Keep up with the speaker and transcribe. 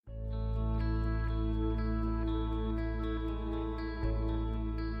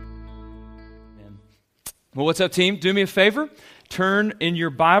Well, what's up, team? Do me a favor. Turn in your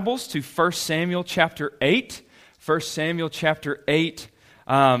Bibles to 1 Samuel chapter 8. 1 Samuel chapter 8.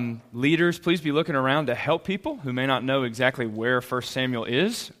 Leaders, please be looking around to help people who may not know exactly where 1 Samuel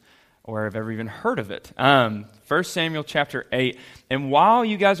is or have ever even heard of it. 1 Samuel chapter 8. And while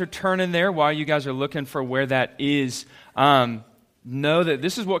you guys are turning there, while you guys are looking for where that is, know that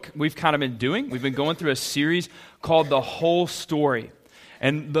this is what we've kind of been doing. We've been going through a series called The Whole Story.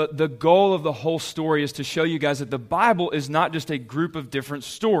 And the goal of the whole story is to show you guys that the Bible is not just a group of different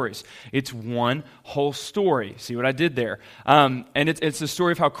stories. It's one whole story. See what I did there? And it's the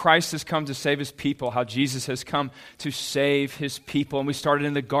story of how Christ has come to save his people, how Jesus has come to save his people. And we started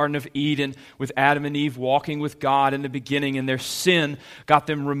in the Garden of Eden with Adam and Eve walking with God in the beginning, and their sin got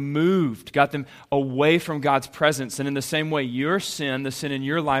them removed, got them away from God's presence. And in the same way, your sin, the sin in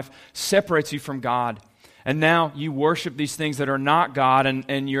your life, separates you from God. And now you worship these things that are not God,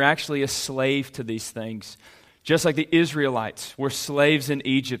 and you're actually a slave to these things. Just like the Israelites were slaves in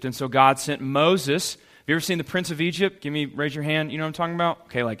Egypt. And so God sent Moses. Have you ever seen The Prince of Egypt? Raise your hand. You know what I'm talking about?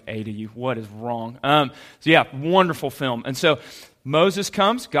 Okay, like 8 of you. What is wrong? Wonderful film. And so Moses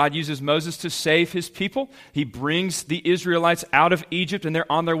comes. God uses Moses to save his people. He brings the Israelites out of Egypt, and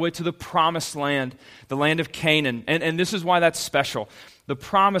they're on their way to the promised land, the land of Canaan. And this is why that's special. The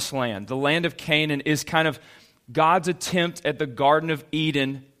promised land, the land of Canaan, is kind of God's attempt at the Garden of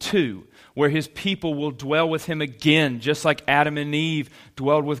Eden 2, where his people will dwell with him again, just like Adam and Eve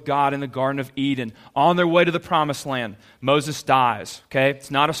dwelled with God in the Garden of Eden. On their way to the promised land, Moses dies, okay?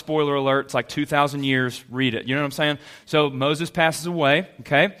 It's not a spoiler alert. It's like 2,000 years. Read it. You know what I'm saying? So Moses passes away,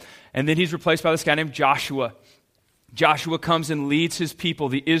 okay? And then he's replaced by this guy named Joshua. Joshua comes and leads his people,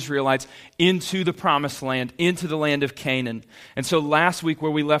 the Israelites, into the promised land, into the land of Canaan. And so last week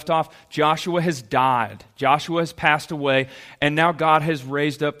where we left off, Joshua has died. Joshua has passed away, and now God has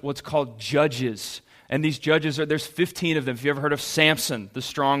raised up what's called judges. And these judges, there's 15 of them. If you ever heard of Samson, the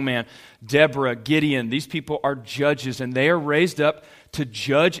strong man, Deborah, Gideon, these people are judges, and they are raised up to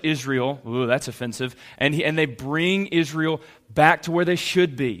judge Israel. Ooh, that's offensive. And they bring Israel back to where they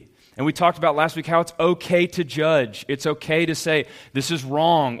should be. And we talked about last week how it's okay to judge. It's okay to say, this is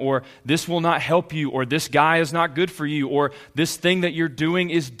wrong, or this will not help you, or this guy is not good for you, or this thing that you're doing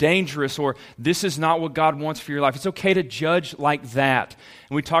is dangerous, or this is not what God wants for your life. It's okay to judge like that.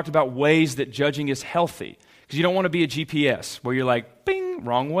 And we talked about ways that judging is healthy. Because you don't want to be a GPS where you're like, bing,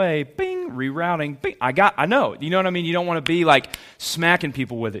 wrong way, bing, rerouting, bing. I know. You know what I mean? You don't want to be like smacking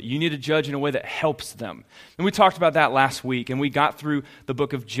people with it. You need to judge in a way that helps them. And we talked about that last week, and we got through the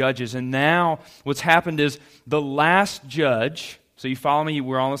book of Judges. And now what's happened is the last judge, so you follow me?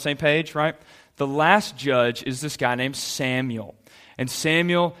 We're all on the same page, right? The last judge is this guy named Samuel. And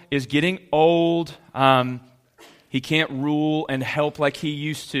Samuel is getting old. He can't rule and help like he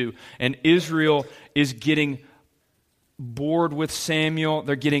used to. And Israel is getting bored with Samuel.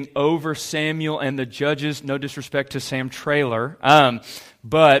 They're getting over Samuel and the judges. No disrespect to Sam Traylor.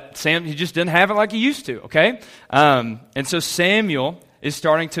 But Sam, he just didn't have it like he used to, okay? And so Samuel is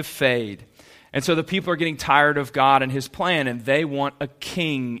starting to fade. And so the people are getting tired of God and his plan, and they want a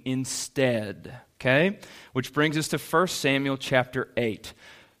king instead, okay? Which brings us to 1 Samuel chapter 8.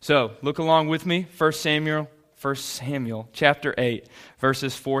 So look along with me. 1 Samuel chapter 8,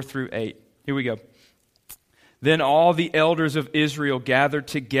 verses 4 through 8. Here we go. Then all the elders of Israel gathered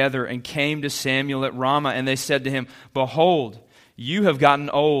together and came to Samuel at Ramah, and they said to him, "Behold, you have gotten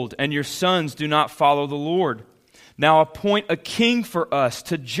old, and your sons do not follow the Lord. Now appoint a king for us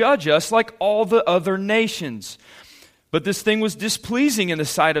to judge us like all the other nations." But this thing was displeasing in the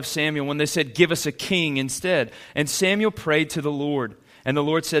sight of Samuel when they said, "Give us a king instead." And Samuel prayed to the Lord. And the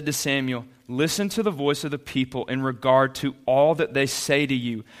Lord said to Samuel, "Listen to the voice of the people in regard to all that they say to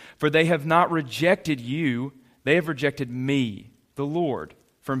you. For they have not rejected you, they have rejected me, the Lord,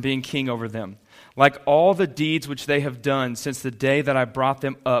 from being king over them. Like all the deeds which they have done since the day that I brought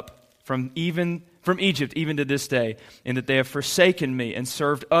them up from Egypt even to this day, in that they have forsaken me and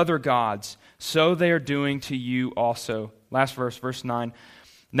served other gods, so they are doing to you also." Last verse, verse 9.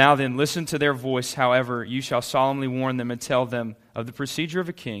 "Now then, listen to their voice, however, you shall solemnly warn them and tell them of the procedure of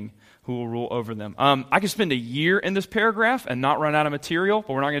a king who will rule over them." I could spend a year in this paragraph and not run out of material,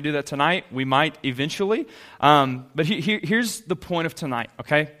 but we're not going to do that tonight. We might eventually. But here's the point of tonight,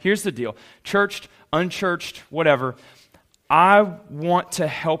 okay? Here's the deal. Churched, unchurched, whatever. I want to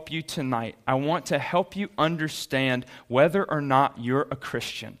help you tonight. I want to help you understand whether or not you're a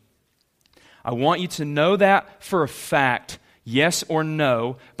Christian. I want you to know that for a fact, yes or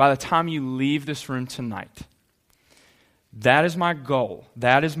no, by the time you leave this room tonight. That is my goal.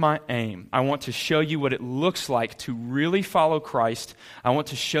 That is my aim. I want to show you what it looks like to really follow Christ. I want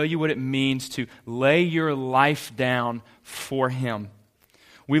to show you what it means to lay your life down for Him.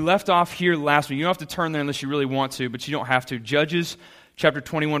 We left off here last week. You don't have to turn there unless you really want to, but you don't have to. Judges chapter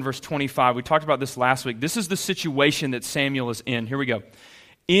 21, verse 25. We talked about this last week. This is the situation that Samuel is in. Here we go.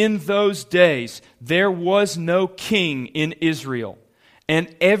 In those days, there was no king in Israel,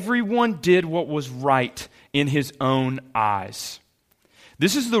 and everyone did what was right in his own eyes.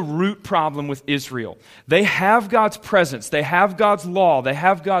 This is the root problem with Israel. They have God's presence. They have God's law. They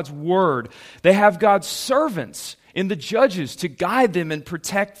have God's word. They have God's servants in the judges to guide them and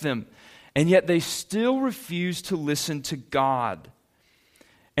protect them. And yet they still refuse to listen to God.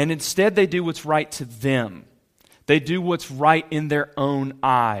 And instead they do what's right to them. They do what's right in their own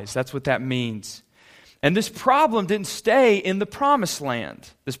eyes. That's what that means. And this problem didn't stay in the promised land,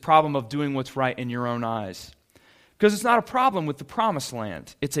 this problem of doing what's right in your own eyes. Because it's not a problem with the promised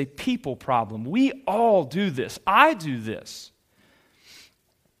land. It's a people problem. We all do this. I do this.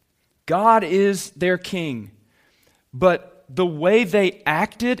 God is their king. But the way they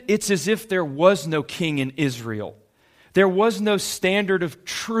acted, it's as if there was no king in Israel. There was no standard of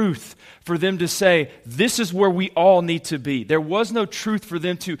truth for them to say, this is where we all need to be. There was no truth for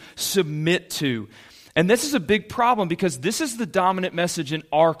them to submit to. And this is a big problem because this is the dominant message in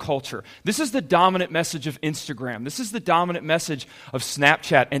our culture. This is the dominant message of Instagram. This is the dominant message of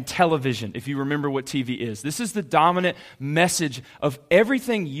Snapchat and television, if you remember what TV is. This is the dominant message of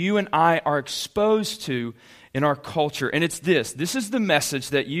everything you and I are exposed to in our culture. And it's this. This is the message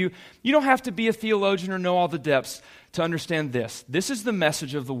that you don't have to be a theologian or know all the depths to understand this. This is the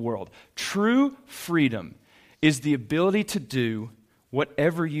message of the world. True freedom is the ability to do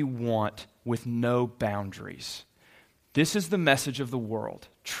whatever you want with no boundaries. This is the message of the world.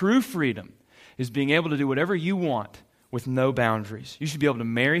 True freedom is being able to do whatever you want with no boundaries. You should be able to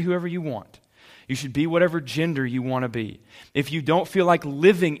marry whoever you want. You should be whatever gender you want to be. If you don't feel like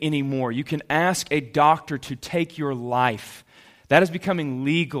living anymore, you can ask a doctor to take your life. That is becoming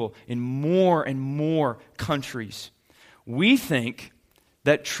legal in more and more countries. We think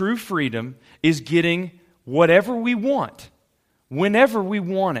that true freedom is getting whatever we want, whenever we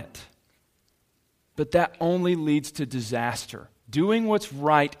want it. But that only leads to disaster. Doing what's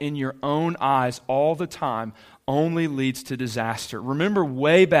right in your own eyes all the time only leads to disaster. Remember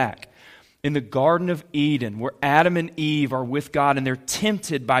way back in the Garden of Eden where Adam and Eve are with God and they're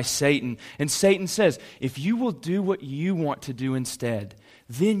tempted by Satan. And Satan says, if you will do what you want to do instead,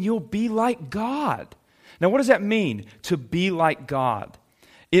 then you'll be like God. Now what does that mean, to be like God?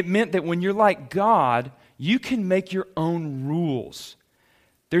 It meant that when you're like God, you can make your own rules.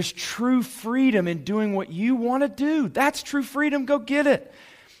 There's true freedom in doing what you want to do. That's true freedom. Go get it.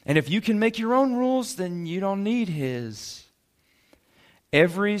 And if you can make your own rules, then you don't need His.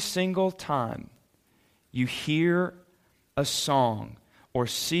 Every single time you hear a song or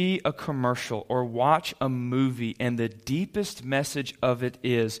see a commercial or watch a movie and the deepest message of it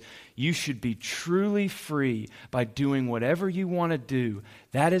is you should be truly free by doing whatever you want to do,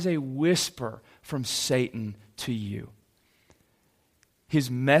 that is a whisper from Satan to you. His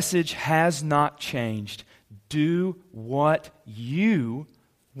message has not changed. Do what you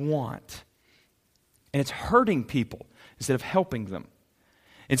want. And it's hurting people instead of helping them.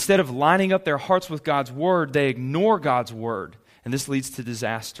 Instead of lining up their hearts with God's word, they ignore God's word. And this leads to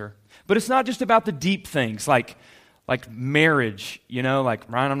disaster. But it's not just about the deep things like marriage, like,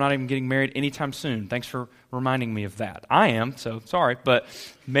 Ryan, I'm not even getting married anytime soon. Thanks for reminding me of that. I am, so sorry. But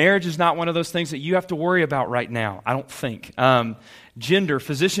marriage is not one of those things that you have to worry about right now, I don't think. Gender,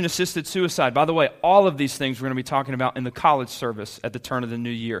 physician-assisted suicide. By the way, all of these things we're going to be talking about in the college service at the turn of the new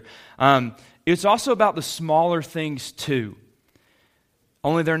year. It's also about the smaller things too.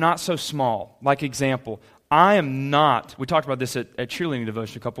 Only they're not so small. Like example, we talked about this at cheerleading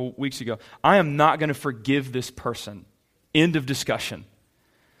devotion a couple weeks ago. I am not going to forgive this person. End of discussion.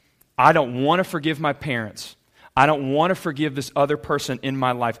 I don't want to forgive my parents. I don't want to forgive this other person in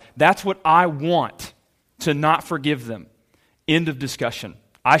my life. That's what I want, to not forgive them. End of discussion.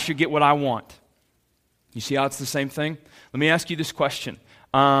 I should get what I want. You see how it's the same thing? Let me ask you this question.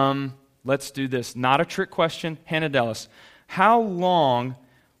 Let's do this. Not a trick question. Hannah Dallas. How long,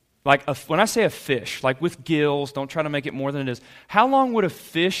 when I say a fish, like with gills, don't try to make it more than it is. How long would a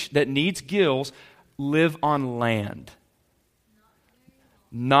fish that needs gills live on land?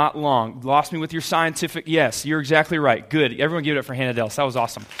 Not long. Lost me with your scientific, yes, you're exactly right. Good. Everyone give it up for Hannah Dallas. That was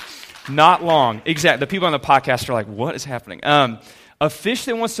awesome. Not long. Exactly. The people on the podcast are like, what is happening? A fish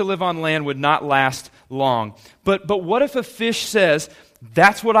that wants to live on land would not last long. But what if a fish says,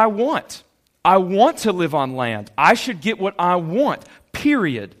 that's what I want? I want to live on land. I should get what I want,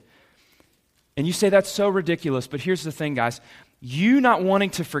 period. And you say that's so ridiculous, but here's the thing, guys. You not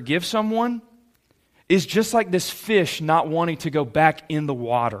wanting to forgive someone is just like this fish not wanting to go back in the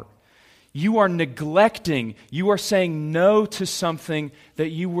water. You are neglecting, you are saying no to something that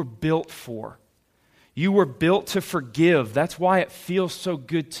you were built for. You were built to forgive. That's why it feels so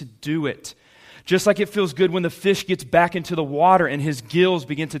good to do it. Just like it feels good when the fish gets back into the water and his gills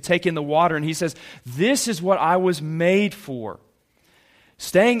begin to take in the water and he says, this is what I was made for.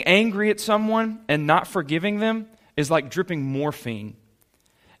 Staying angry at someone and not forgiving them is like dripping morphine.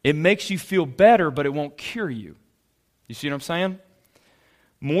 It makes you feel better, but it won't cure you. You see what I'm saying?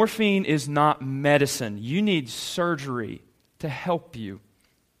 Morphine is not medicine. You need surgery to help you.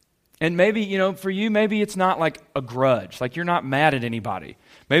 And maybe, for you, maybe it's not like a grudge. Like you're not mad at anybody.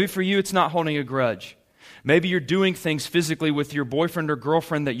 Maybe for you, it's not holding a grudge. Maybe you're doing things physically with your boyfriend or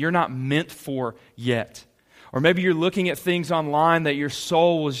girlfriend that you're not meant for yet. Or maybe you're looking at things online that your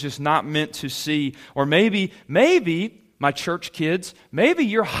soul was just not meant to see. Or maybe, my church kids, maybe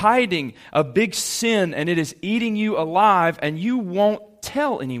you're hiding a big sin and it is eating you alive and you won't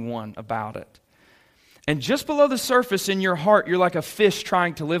tell anyone about it. And just below the surface in your heart, you're like a fish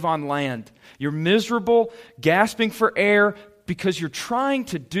trying to live on land. You're miserable, gasping for air because you're trying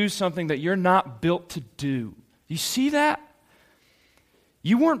to do something that you're not built to do. You see that?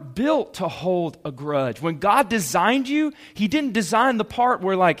 You weren't built to hold a grudge. When God designed you, He didn't design the part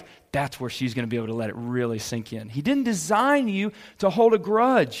where that's where she's going to be able to let it really sink in. He didn't design you to hold a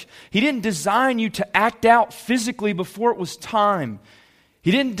grudge. He didn't design you to act out physically before it was time. He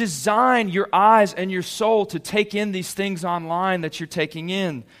didn't design your eyes and your soul to take in these things online that you're taking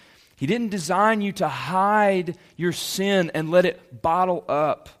in. He didn't design you to hide your sin and let it bottle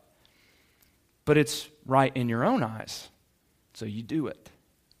up. But it's right in your own eyes, so you do it.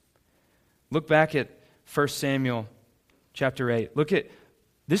 Look back at 1 Samuel chapter 8.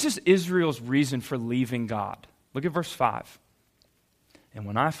 This is Israel's reason for leaving God. Look at verse 5. And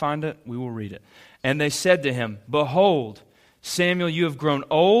when I find it, we will read it. And they said to him, behold, Samuel, you have grown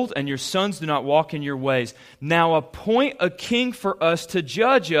old, and your sons do not walk in your ways. Now appoint a king for us to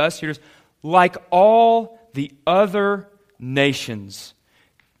judge us, here's, like all the other nations.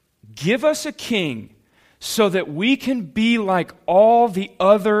 Give us a king so that we can be like all the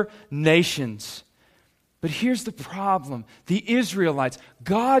other nations. But here's the problem. The Israelites,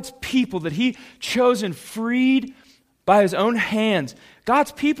 God's people that He chose and freed by His own hands,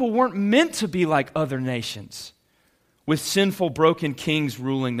 God's people weren't meant to be like other nations with sinful, broken kings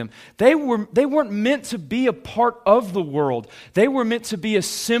ruling them. They weren't meant to be a part of the world. They were meant to be a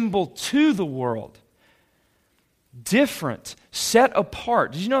symbol to the world. Different, set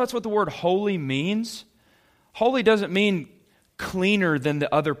apart. Did you know that's what the word holy means? Holy doesn't mean cleaner than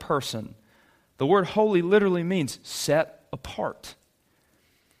the other person. The word holy literally means set apart.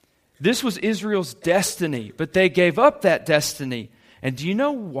 This was Israel's destiny, but they gave up that destiny. And do you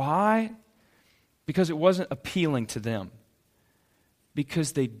know why? Because it wasn't appealing to them.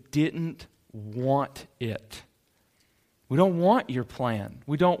 Because they didn't want it. We don't want your plan.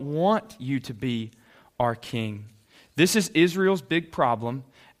 We don't want you to be our king. This is Israel's big problem,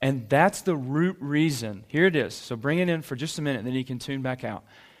 and that's the root reason. Here it is. So bring it in for just a minute, and then you can tune back out.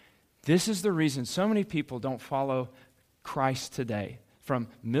 This is the reason so many people don't follow Christ today, from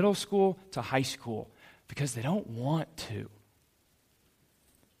middle school to high school, because they don't want to.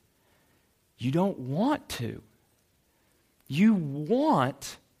 You don't want to. You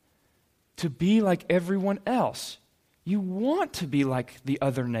want to be like everyone else. You want to be like the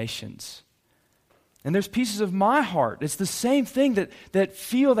other nations. And there's pieces of my heart. It's the same thing that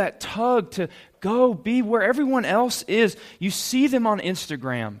feel that tug to go be where everyone else is. You see them on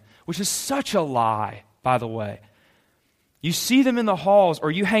Instagram, which is such a lie, by the way. You see them in the halls, or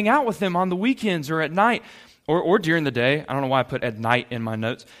you hang out with them on the weekends or at night or during the day. I don't know why I put at night in my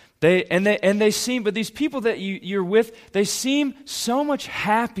notes. They seem, but these people that you're with, they seem so much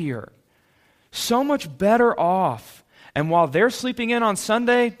happier, so much better off. And while they're sleeping in on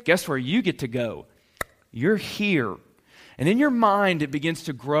Sunday, guess where you get to go? You're here. And in your mind, it begins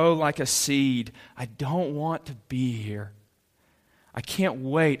to grow like a seed. I don't want to be here. I can't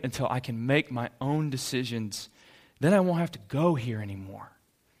wait until I can make my own decisions. Then I won't have to go here anymore.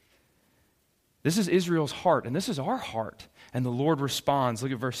 This is Israel's heart, and this is our heart. And the Lord responds.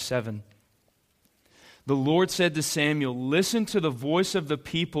 Look at verse 7. The Lord said to Samuel, listen to the voice of the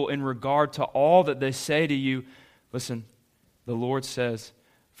people in regard to all that they say to you. Listen, the Lord says,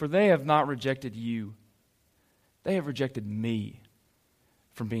 for they have not rejected you. They have rejected me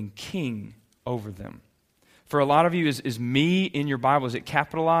from being king over them. For a lot of you, is me in your Bible, is it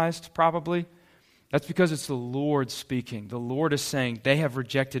capitalized probably? That's because it's the Lord speaking. The Lord is saying, they have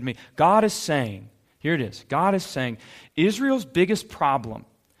rejected me. God is saying, here it is, God is saying, Israel's biggest problem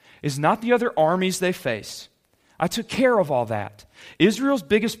is not the other armies they face. I took care of all that. Israel's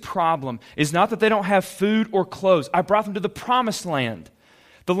biggest problem is not that they don't have food or clothes. I brought them to the promised land,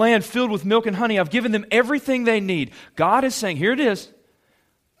 the land filled with milk and honey. I've given them everything they need. God is saying, here it is,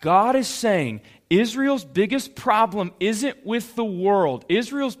 God is saying, Israel's biggest problem isn't with the world.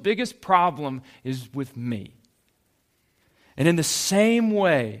 Israel's biggest problem is with me. And in the same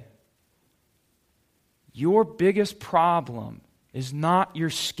way, your biggest problem is not your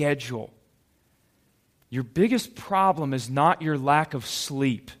schedule. Your biggest problem is not your lack of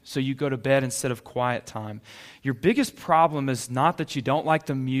sleep, so you go to bed instead of quiet time. Your biggest problem is not that you don't like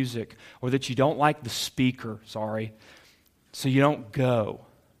the music or that you don't like the speaker, so you don't go.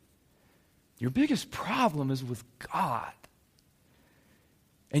 Your biggest problem is with God.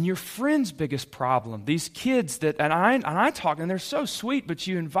 And your friend's biggest problem, these kids and I talk, and they're so sweet, but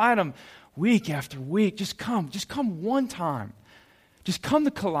you invite them week after week, just come one time. Just come to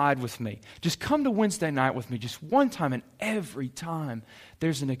Collide with me. Just come to Wednesday night with me just one time, and every time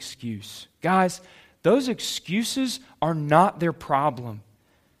there's an excuse. Guys, those excuses are not their problem.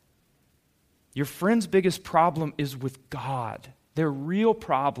 Your friend's biggest problem is with God. Their real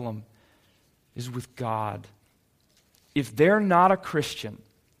problem is with God. If they're not a Christian,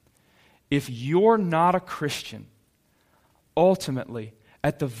 if you're not a Christian, ultimately,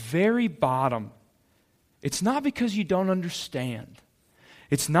 at the very bottom, it's not because you don't understand.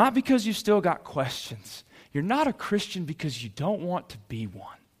 It's not because you still got questions. You're not a Christian because you don't want to be one.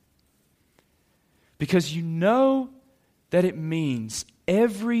 Because you know that it means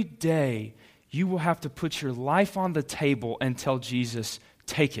every day you will have to put your life on the table and tell Jesus,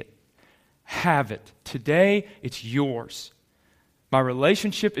 take it, have it. Today, it's yours. My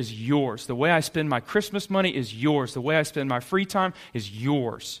relationship is yours. The way I spend my Christmas money is yours. The way I spend my free time is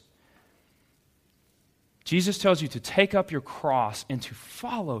yours. Jesus tells you to take up your cross and to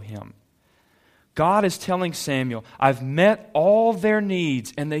follow him. God is telling Samuel, I've met all their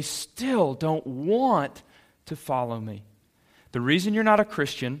needs and they still don't want to follow me. The reason you're not a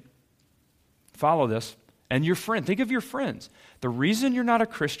Christian, follow this, and your friend, think of your friends. The reason you're not a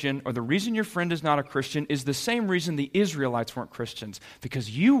Christian or the reason your friend is not a Christian is the same reason the Israelites weren't Christians,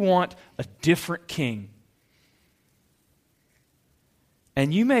 because you want a different king.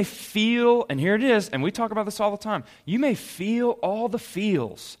 And you may feel, and here it is, and we talk about this all the time, you may feel all the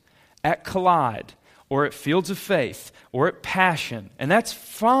feels at Collide, or at Fields of Faith, or at Passion, and that's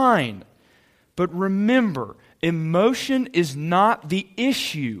fine. But remember, emotion is not the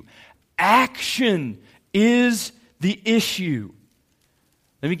issue. Action is the issue.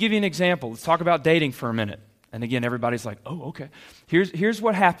 Let me give you an example. Let's talk about dating for a minute. And again, everybody's like, oh, okay. Here's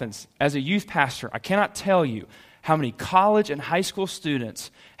what happens. As a youth pastor, I cannot tell you how many college and high school students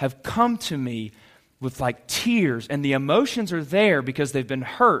have come to me with like tears, and the emotions are there because they've been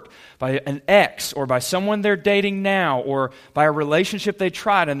hurt by an ex or by someone they're dating now or by a relationship they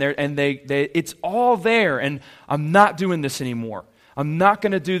tried, and it's all there, and I'm not doing this anymore. I'm not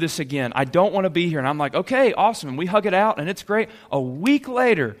going to do this again. I don't want to be here. And I'm like, okay, awesome. And we hug it out, and it's great. A week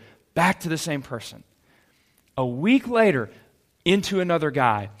later, back to the same person. A week later, into another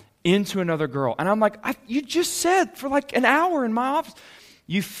guy, into another girl. And I'm like, you just said for like an hour in my office,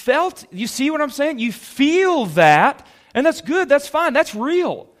 you see what I'm saying? You feel that, and that's good, that's fine, that's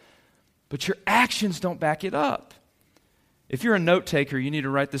real. But your actions don't back it up. If you're a note taker, you need to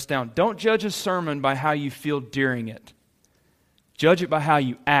write this down. Don't judge a sermon by how you feel during it. Judge it by how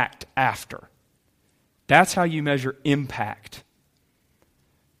you act after. That's how you measure impact.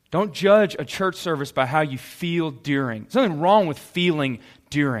 Don't judge a church service by how you feel during. There's nothing wrong with feeling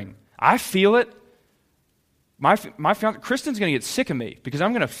during. I feel it. My fiance, Kristen's going to get sick of me because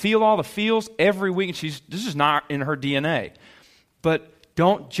I'm going to feel all the feels every week, and this is not in her DNA. But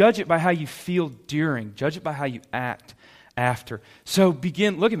don't judge it by how you feel during. Judge it by how you act after. So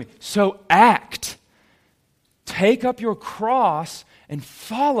look at me. So act. Take up your cross and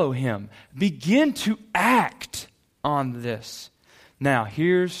follow him. Begin to act on this. Now,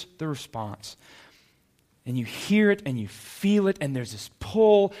 here's the response. And you hear it and you feel it, and there's this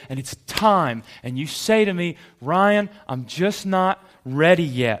pull, and it's time. And you say to me, Ryan, I'm just not ready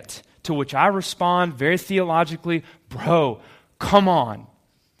yet. To which I respond very theologically, bro, come on.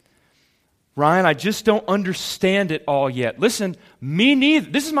 Ryan, I just don't understand it all yet. Listen, me neither.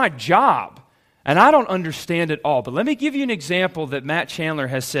 This is my job, and I don't understand it all. But let me give you an example that Matt Chandler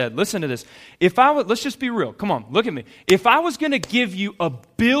has said. Listen to this. Let's just be real. Come on, look at me. If I was going to give you $1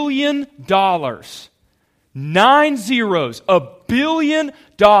 billion 9 zeros, $1 billion.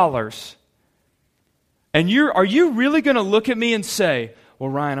 And are you really going to look at me and say, well,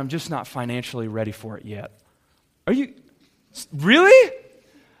 Ryan, I'm just not financially ready for it yet? Are you really?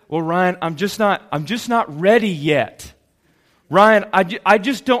 Well, Ryan, I'm just not ready yet. Ryan, I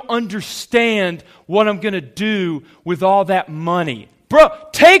just don't understand what I'm going to do with all that money. Bro,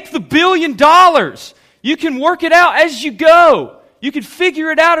 take the $1 billion. You can work it out as you go. You can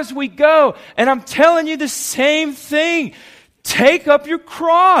figure it out as we go. And I'm telling you the same thing. Take up your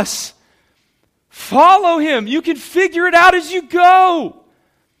cross. Follow Him. You can figure it out as you go.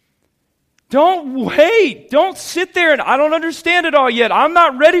 Don't wait. Don't sit there and I don't understand it all yet. I'm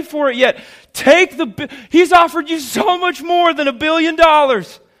not ready for it yet. He's offered you so much more than $1 billion.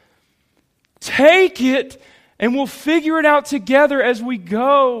 Take it and we'll figure it out together as we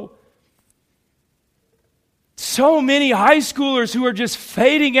go. So many high schoolers who are just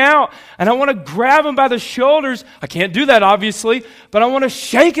fading out, and I want to grab them by the shoulders. I can't do that, obviously, but I want to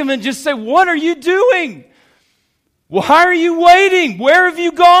shake them and just say, what are you doing? Why are you waiting? Where have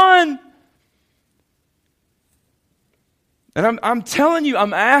you gone? And I'm telling you,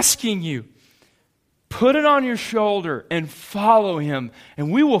 I'm asking you, put it on your shoulder and follow Him,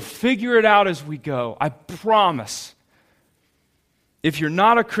 and we will figure it out as we go. I promise. If you're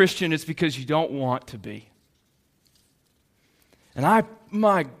not a Christian, it's because you don't want to be. And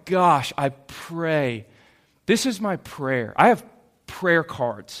my gosh, I pray. This is my prayer. I have prayer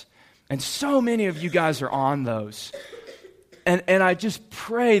cards, and so many of you guys are on those. And I just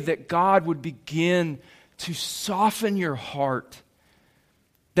pray that God would begin to soften your heart,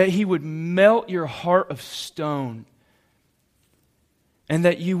 that He would melt your heart of stone, and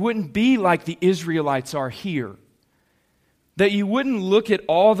that you wouldn't be like the Israelites are here. That you wouldn't look at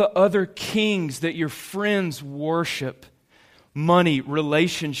all the other kings that your friends worship. Money,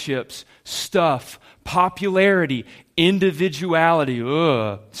 relationships, stuff, popularity, individuality.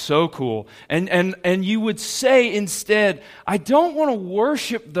 Ugh, so cool. And you would say instead, I don't want to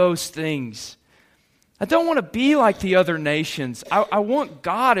worship those things. I don't want to be like the other nations. I want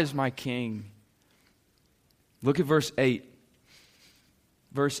God as my king. Look at verse 8.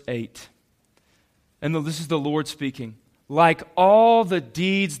 Verse 8. And this is the Lord speaking. Like all the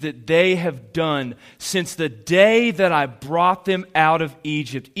deeds that they have done since the day that I brought them out of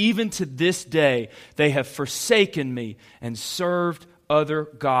Egypt, even to this day, they have forsaken me and served other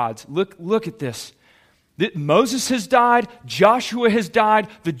gods. Look at this. Moses has died, Joshua has died,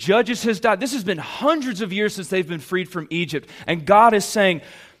 the judges has died. This has been hundreds of years since they've been freed from Egypt. And God is saying,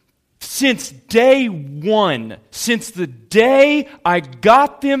 since day one, since the day I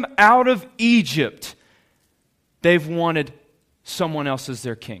got them out of Egypt, they've wanted someone else as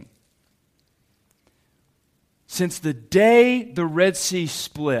their king. Since the day the Red Sea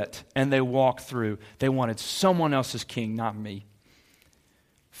split and they walked through, they wanted someone else as king, not me.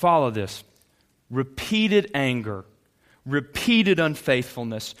 Follow this. Repeated anger, repeated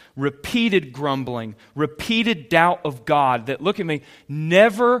unfaithfulness, repeated grumbling, repeated doubt of God that, look at me,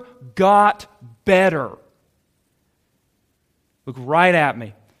 never got better. Look right at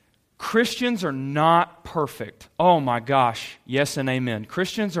me. Christians are not perfect. Oh my gosh, yes and amen.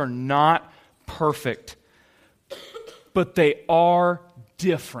 Christians are not perfect, but they are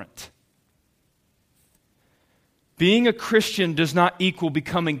different. Being a Christian does not equal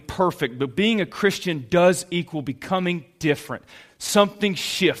becoming perfect, but being a Christian does equal becoming different. Something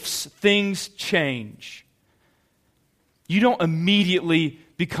shifts, things change. You don't immediately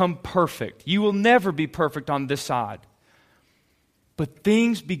become perfect. You will never be perfect on this side. But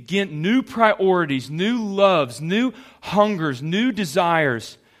things begin, new priorities, new loves, new hungers, new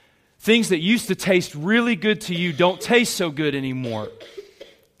desires. Things that used to taste really good to you don't taste so good anymore.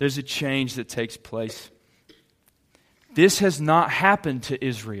 There's a change that takes place. This has not happened to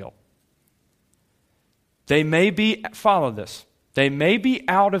Israel. They may be, follow this, they may be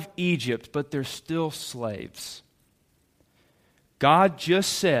out of Egypt, but they're still slaves. God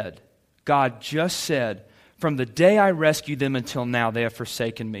just said, from the day I rescued them until now, they have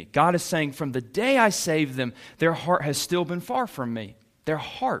forsaken me. God is saying, from the day I saved them, their heart has still been far from me. Their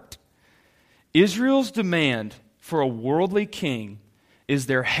heart. Israel's demand for a worldly king is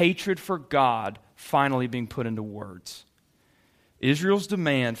their hatred for God finally being put into words. Israel's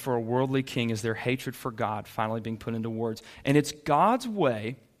demand for a worldly king is their hatred for God finally being put into words. And it's God's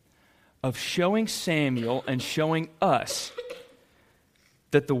way of showing Samuel and showing us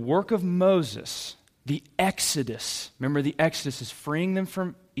that the work of Moses, the Exodus, remember the Exodus is freeing them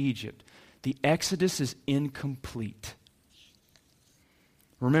from Egypt. The Exodus is incomplete.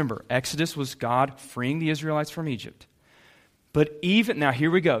 Remember, Exodus was God freeing the Israelites from Egypt. But even, now here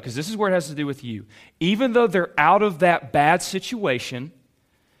we go, because this is where it has to do with you. Even though they're out of that bad situation,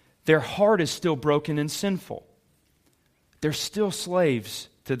 their heart is still broken and sinful. They're still slaves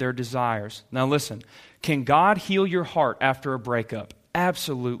to their desires. Now listen, can God heal your heart after a breakup?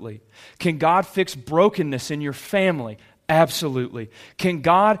 Absolutely. Can God fix brokenness in your family? Absolutely. Can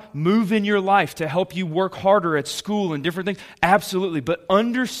God move in your life to help you work harder at school and different things? Absolutely. But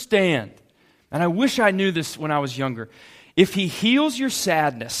understand, and I wish I knew this when I was younger, if He heals your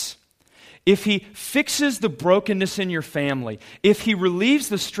sadness, if He fixes the brokenness in your family, if He relieves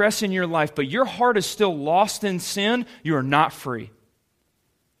the stress in your life, but your heart is still lost in sin, you are not free.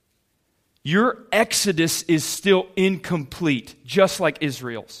 Your exodus is still incomplete, just like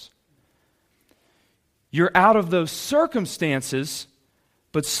Israel's. You're out of those circumstances,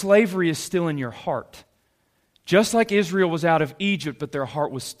 but slavery is still in your heart. Just like Israel was out of Egypt, but their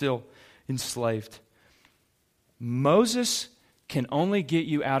heart was still enslaved. Moses can only get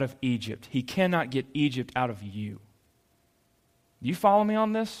you out of Egypt. He cannot get Egypt out of you. You follow me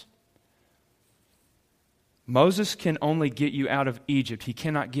on this? Moses can only get you out of Egypt. He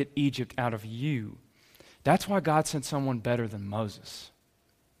cannot get Egypt out of you. That's why God sent someone better than Moses.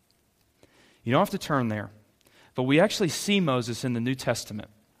 You don't have to turn there, but we actually see Moses in the New Testament.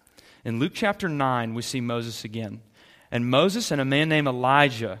 In Luke chapter 9, we see Moses again. And Moses and a man named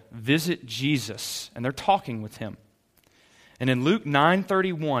Elijah visit Jesus, and they're talking with him. And in Luke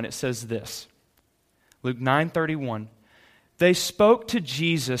 9:31, it says this. Luke 9:31, they spoke to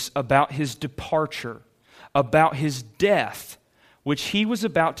Jesus about his departure, about his death, which he was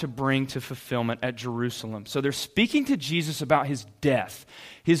about to bring to fulfillment at Jerusalem. So they're speaking to Jesus about his death.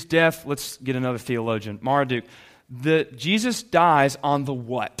 His death, let's get another theologian, Marduk. Jesus dies on the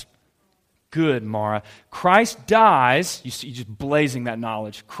what? Good, Mara. Christ dies, you see, you're just blazing that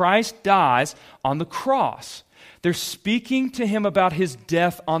knowledge. Christ dies on the cross. They're speaking to him about his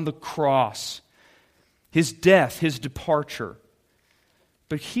death on the cross. His death, his departure.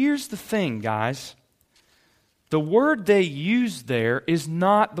 But here's the thing, guys. The word they use there is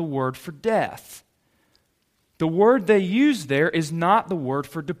not the word for death. The word they use there is not the word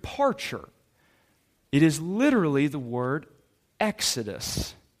for departure. It is literally the word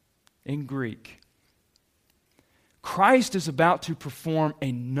exodus in Greek. Christ is about to perform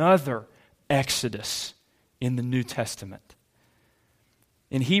another exodus in the New Testament.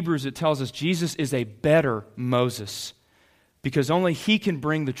 In Hebrews, it tells us Jesus is a better Moses because only He can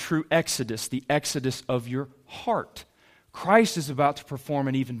bring the true exodus, the exodus of your heart. Christ is about to perform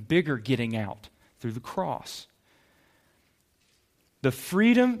an even bigger getting out through the cross. The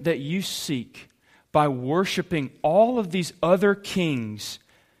freedom that you seek by worshiping all of these other kings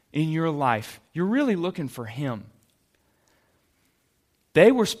in your life, you're really looking for Him.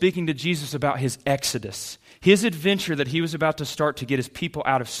 They were speaking to Jesus about His exodus, His adventure that He was about to start to get His people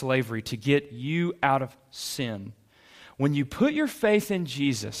out of slavery, to get you out of sin. When you put your faith in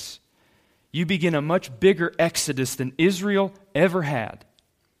Jesus, you begin a much bigger exodus than Israel ever had.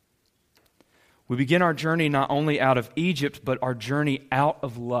 We begin our journey not only out of Egypt, but our journey out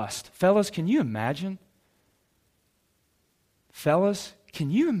of lust. Fellas, can you imagine? Fellas, can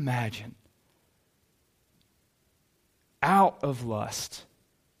you imagine? Out of lust.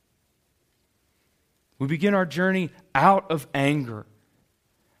 We begin our journey out of anger,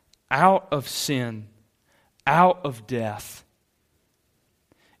 out of sin, out of death.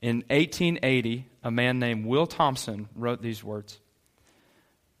 In 1880, a man named Will Thompson wrote these words.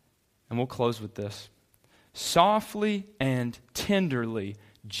 And we'll close with this. Softly and tenderly,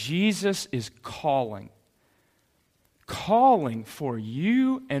 Jesus is calling for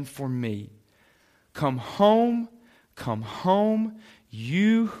you and for me. Come home,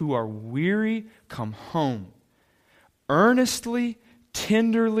 you who are weary, come home. Earnestly,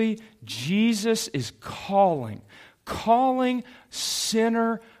 tenderly, Jesus is calling,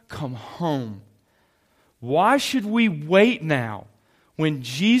 sinner, come home. Why should we wait now when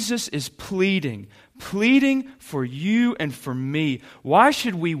Jesus is pleading for you and for me? Why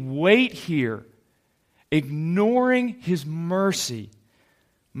should we wait here, ignoring His mercy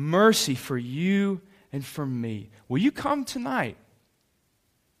for you and for me? Will you come tonight?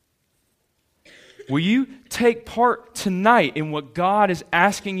 Will you take part tonight in what God is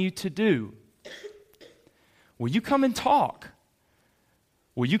asking you to do? Will you come and talk?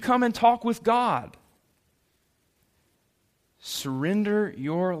 Will you come and talk with God? Surrender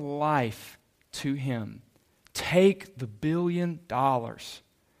your life to Him. Take the $1 billion.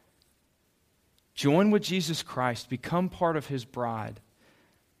 Join with Jesus Christ. Become part of His bride.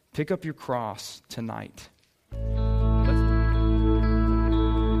 Pick up your cross tonight.